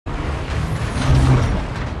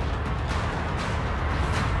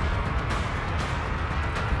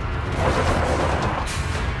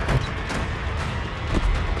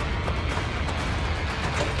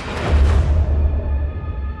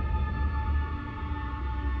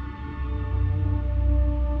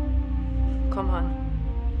Come on.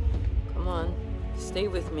 Come on. Stay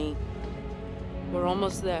with me. We're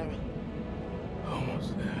almost there.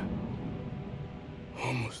 Almost there.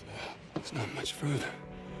 Almost there. It's not much further.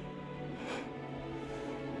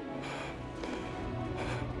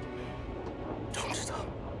 Don't stop.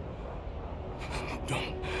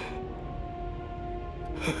 Don't.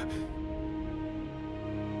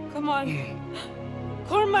 Come on.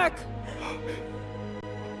 Cormac!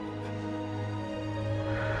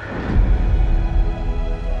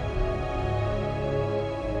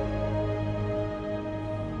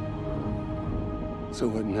 So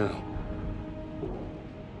what now?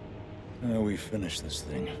 Now we finish this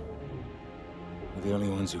thing. We're the only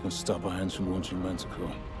ones who can stop our hands from launching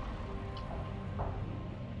Manticore.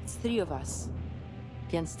 It's 3 of us.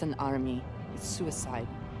 Against an army. It's suicide.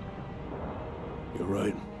 You're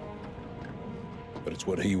right. But it's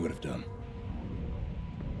what he would have done.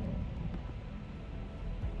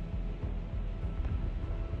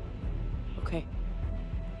 Okay.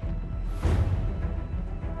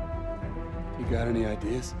 You got any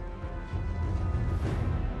ideas?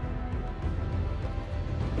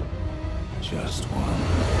 Just one.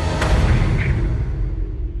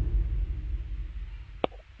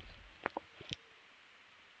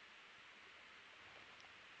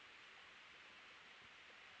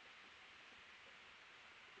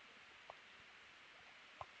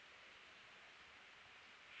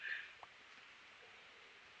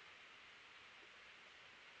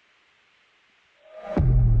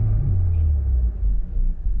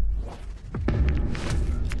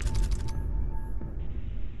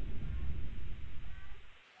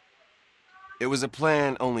 It was a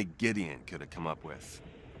plan only Gideon could have come up with.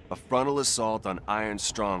 A frontal assault on Iron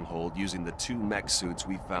Stronghold using the 2 mech suits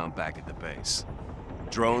we found back at the base.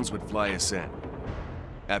 Drones would fly us in.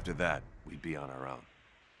 After that, we'd be on our own.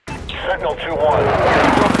 Sentinel 2-1, we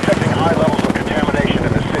are still detecting high levels of contamination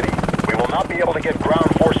in the city. We will not be able to get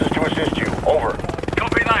ground forces to assist you. Over.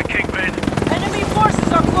 Copy that, Kingpin. Enemy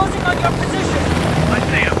forces are closing on your position! I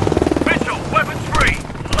see him. Mitchell, weapons free.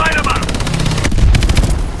 Light him up.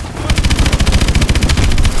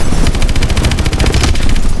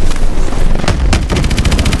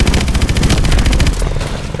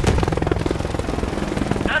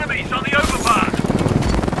 Enemies on the overpass.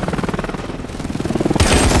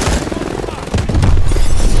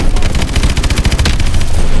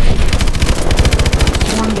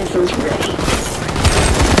 Swarm missiles ready.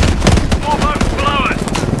 More boats below us.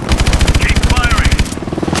 Keep firing.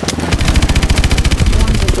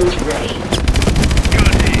 Swarm missiles ready.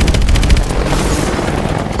 Good hit.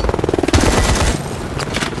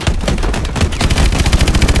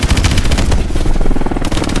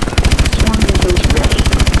 Swarm missiles ready.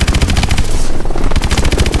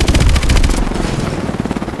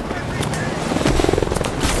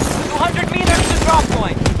 200 meters to drop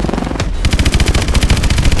point!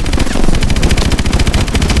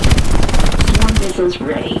 Swarm missiles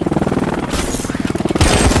ready.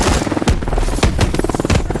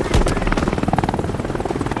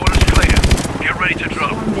 Order's clear. Get ready to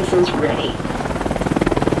drop. Swarm missiles ready.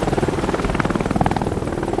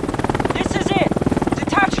 This is it!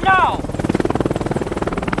 Detach now!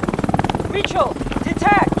 Mitchell,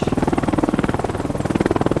 detach!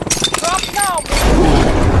 Drop now!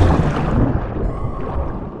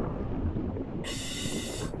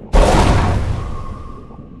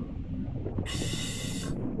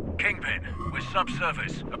 Kingpin, we're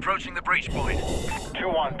subsurface, approaching the breach point.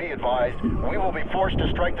 2-1, be advised. We will be forced to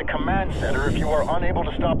strike the command center if you are unable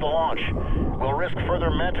to stop the launch. We'll risk further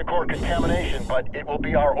Manticore contamination, but it will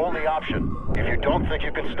be our only option. If you don't think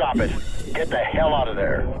you can stop it, get the hell out of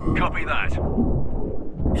there. Copy that.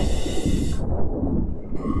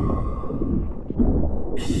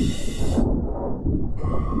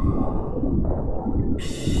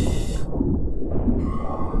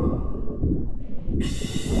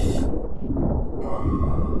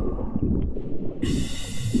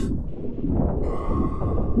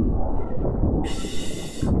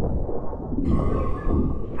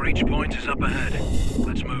 Breach point is up ahead.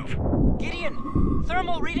 Let's move. Gideon,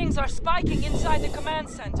 thermal readings are spiking inside the command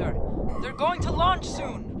center. They're going to launch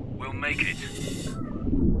soon. We'll make it.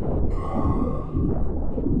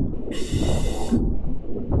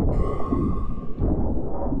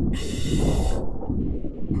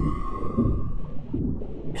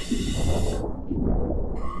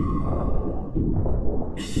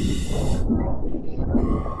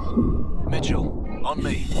 Mitchell, on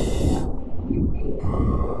me.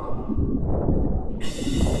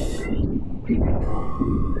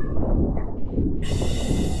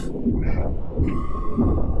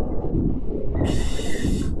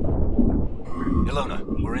 Ilona,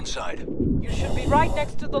 we're inside. You should be right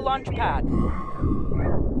next to the launch pad.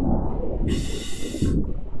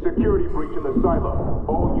 Security breach in the silo.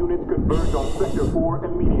 All units converge on Sector 4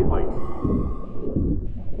 immediately.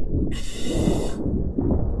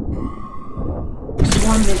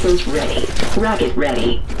 Swarm missiles ready. Rocket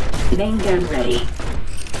ready. Main gun ready.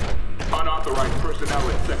 Unauthorized personnel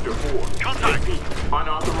in Sector 4. Contact!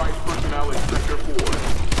 Unauthorized personnel in Sector 4.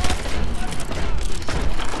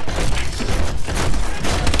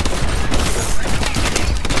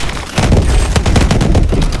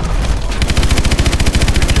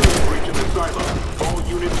 All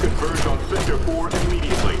units converge on Sector 4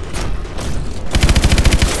 immediately.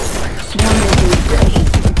 Swarm missiles ready.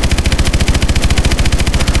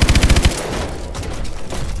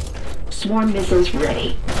 Swarm missiles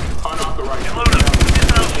ready. Unauthorized Hello, this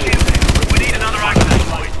is out shielding. We need another access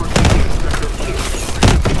point.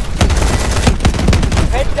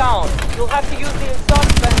 Head down. You'll have to use the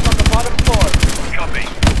exhaust vents on the bottom floor. Copy.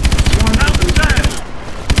 Swarm missiles ready. Downstairs!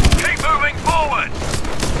 Keep moving forward!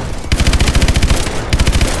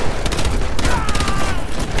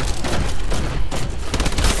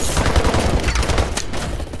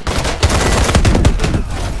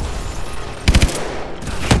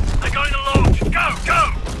 They're going to launch! Go, go!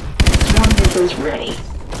 Swarm missiles ready.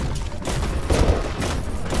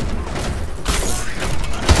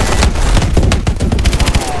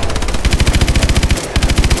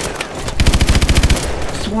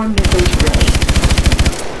 Swarm missiles ready.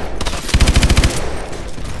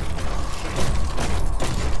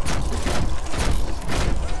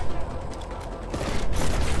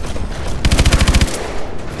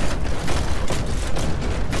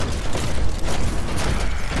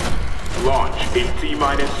 Launch in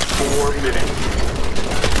T-minus 4 minutes.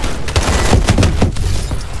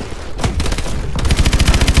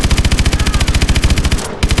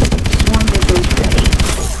 Swarm missiles ready.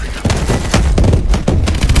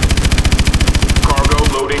 Cargo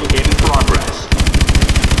loading in progress.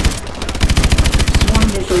 Swarm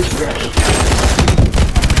missiles ready.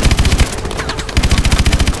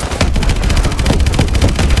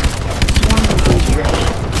 Swarm missiles ready.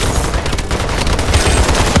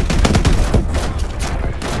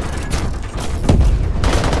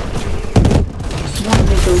 Swarm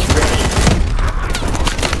missiles ready.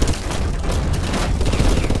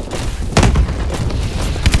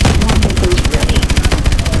 Swarm missiles ready.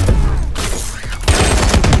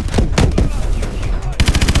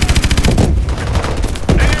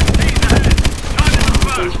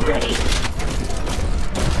 Missiles ready.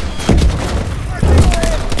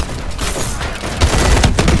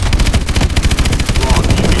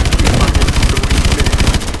 Launch in T-minus 3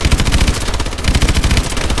 minutes.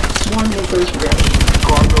 Swarm missiles ready.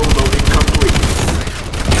 Cargo loading complete.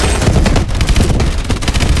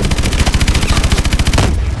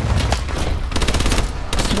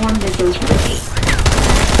 Swarm missiles ready.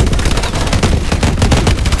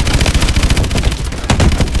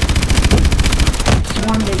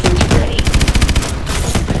 Swarm missiles ready.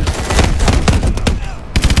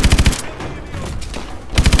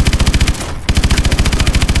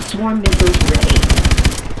 Swarm missiles ready.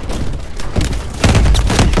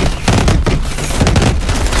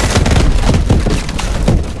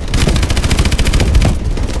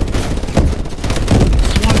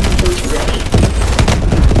 Swarm missiles ready.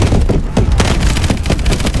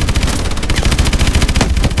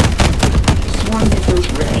 Swarm missiles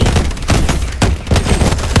ready.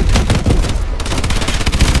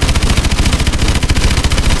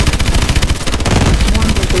 Swarm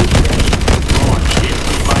missiles ready. Launch in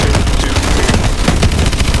T-minus 2 minutes.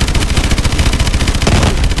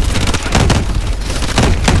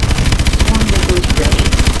 Swarm missiles ready.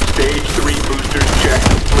 Stage 3 boosters check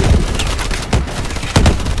complete.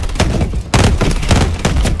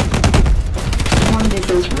 Swarm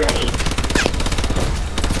missiles ready.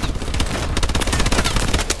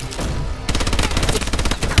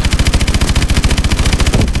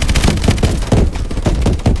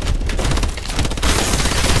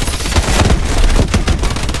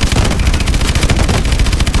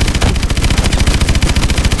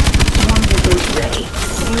 Swarm missiles ready.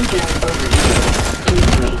 Main gun overheating.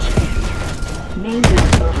 Complete. Main gun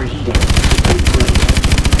overheating. Complete.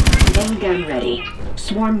 Main gun ready.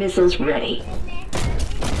 Swarm missiles ready.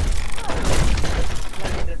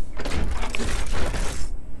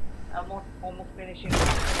 Almost finishing.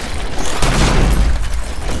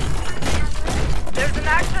 There's an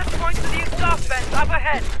access point to the exhaust vents up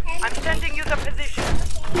ahead. I'm sending you the position.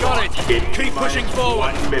 Got it! In Keep pushing T-minus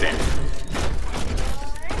forward! 1 minute.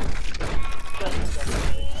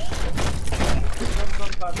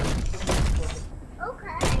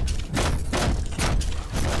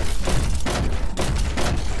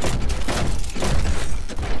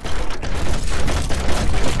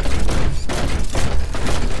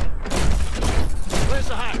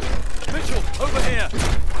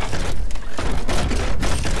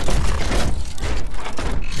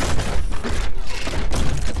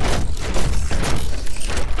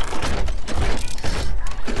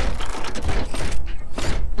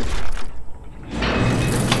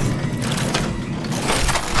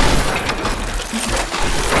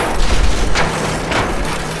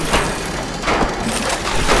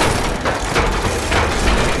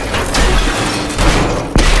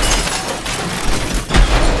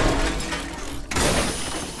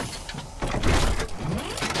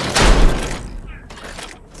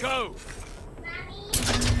 Go!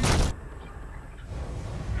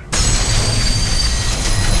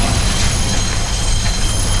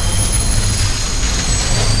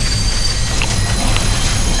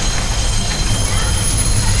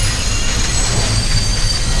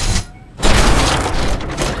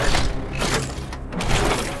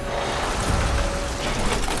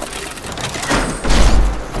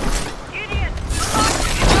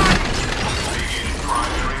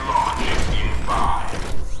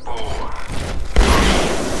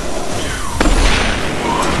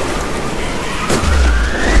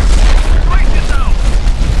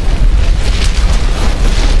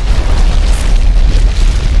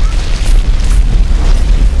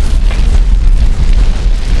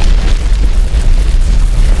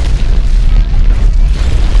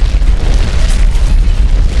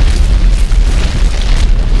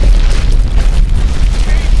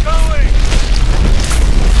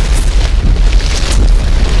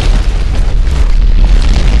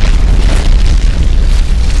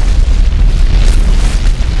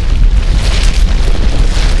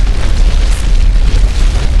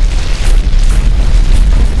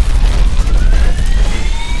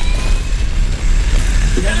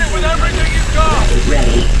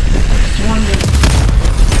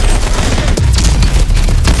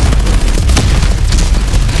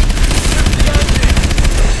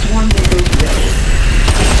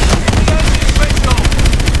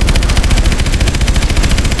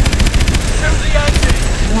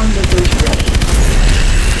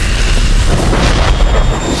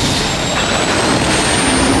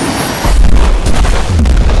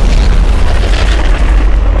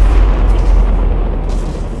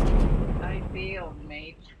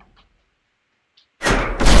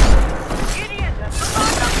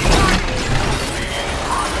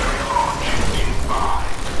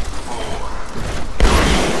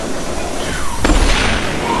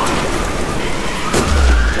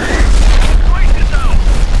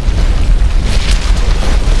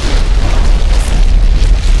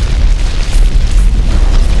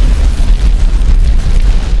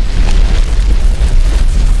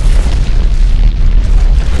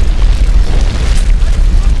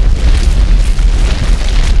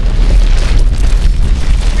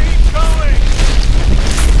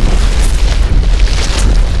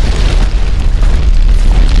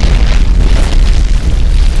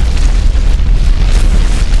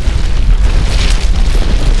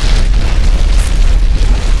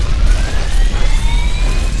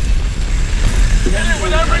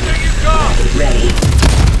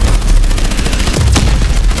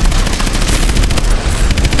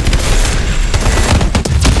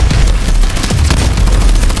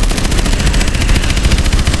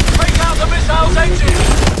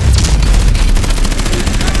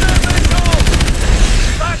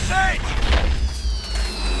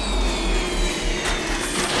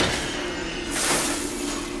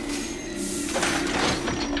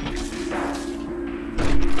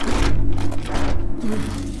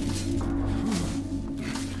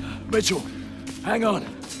 Mitchell, hang on.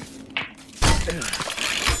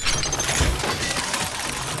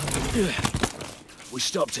 We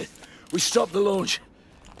stopped it. We stopped the launch.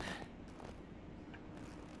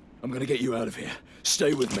 I'm gonna get you out of here.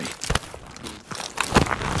 Stay with me.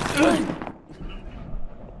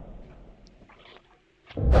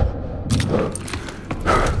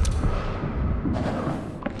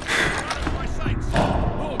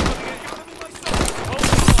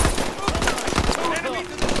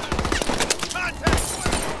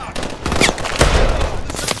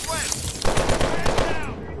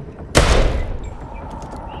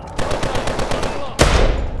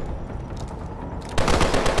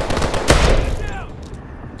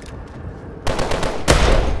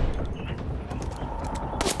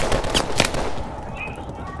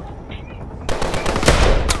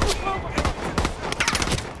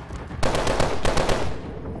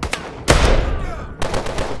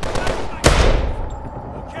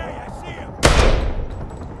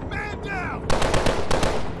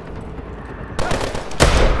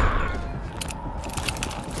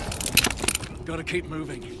 Gotta keep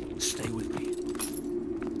moving. Stay with me.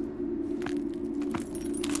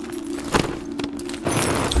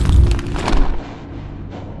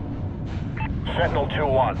 Sentinel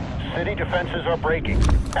 2-1. City defenses are breaking.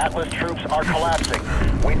 Atlas troops are collapsing.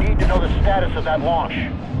 We need to know the status of that launch.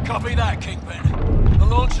 Copy that, Kingpin. The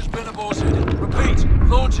launch has been aborted. Repeat,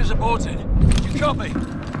 launch is aborted. You copy?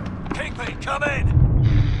 Kingpin, come in!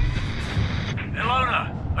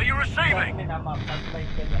 Ilona, are you receiving?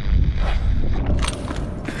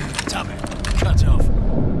 Damn it. Cut off.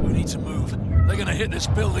 We need to move. They're gonna hit this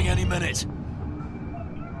building any minute.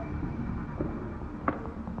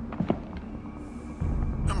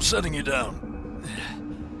 I'm setting you down.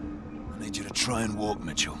 I need you to try and walk,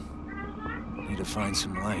 Mitchell. Need to find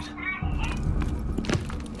some light.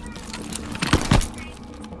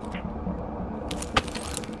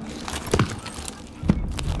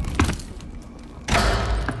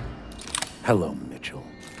 Hello, Mitchell.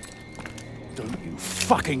 Don't you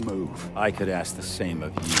fucking move. I could ask the same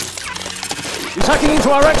of you. He's hacking into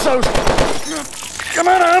our exos! Come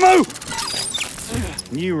on, ammo!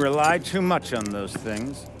 You rely too much on those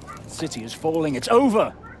things. The city is falling, it's over!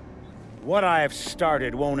 What I have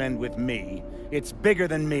started won't end with me. It's bigger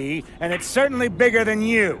than me, and it's certainly bigger than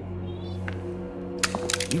you!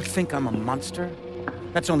 You think I'm a monster?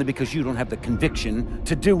 That's only because you don't have the conviction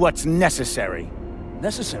to do what's necessary.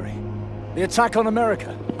 Necessary? The attack on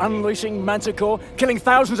America, unleashing Manticore, killing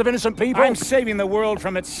thousands of innocent people? I'm saving the world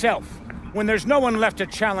from itself. When there's no one left to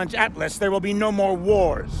challenge Atlas, there will be no more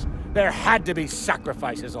wars. There had to be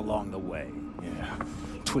sacrifices along the way. Yeah.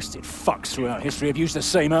 Twisted fucks throughout history have used the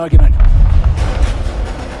same argument.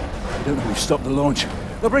 They don't know we've stopped the launch.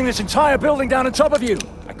 They'll bring this entire building down on top of you!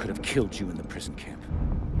 I could have killed you in the prison camp.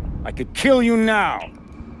 I could kill you now.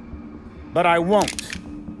 But I won't.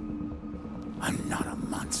 I'm not a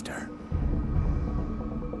monster.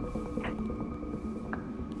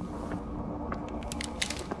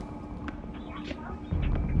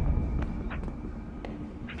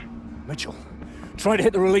 Mitchell, try to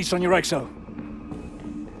hit the release on your exo.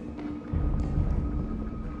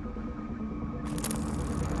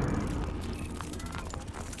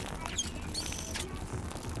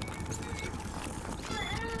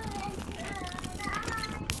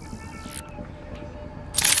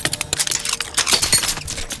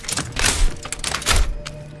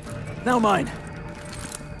 Now mine.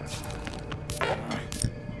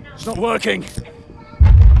 It's not working.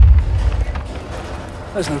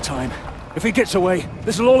 There's no time. If he gets away,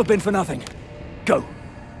 this will all have been for nothing. Go.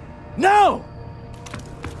 Now!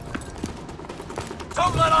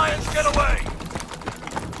 Don't let Irons get away!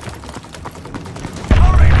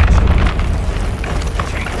 Hurry, Mitchell!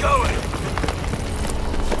 Keep going!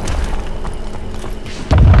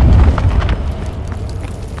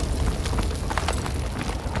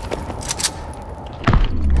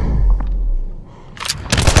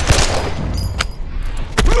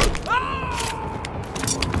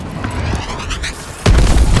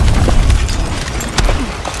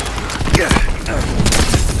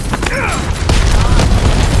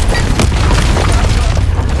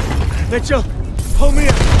 Mitchell, pull me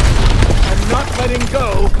up. I'm not letting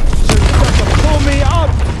go, so you have to pull me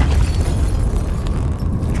up.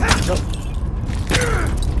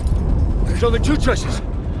 So the two choices.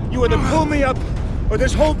 You either pull me up, or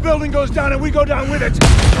this whole building goes down and we go down with it.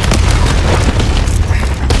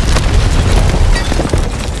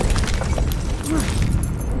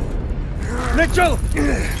 Mitchell!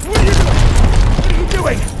 What are you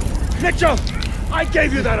doing? Mitchell! I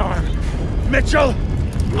gave you that arm! Mitchell!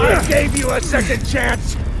 I gave you a second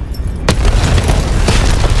chance!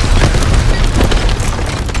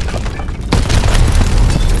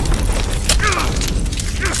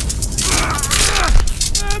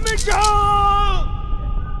 Mitchell!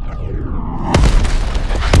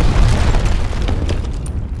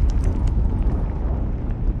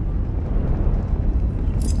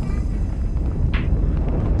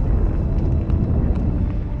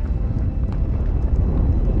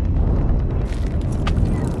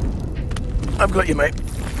 I've got you, mate.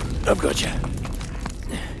 I've got you.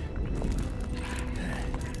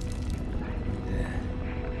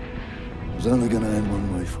 It was only gonna end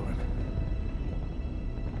one way for him.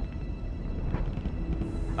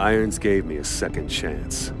 Irons gave me a second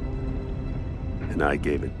chance, and I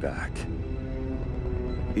gave it back.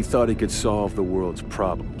 He thought he could solve the world's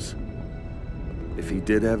problems. If he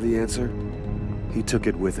did have the answer, he took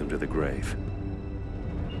it with him to the grave.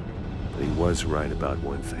 But he was right about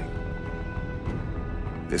one thing.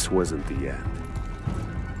 This wasn't the end.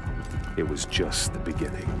 It was just the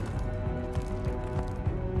beginning.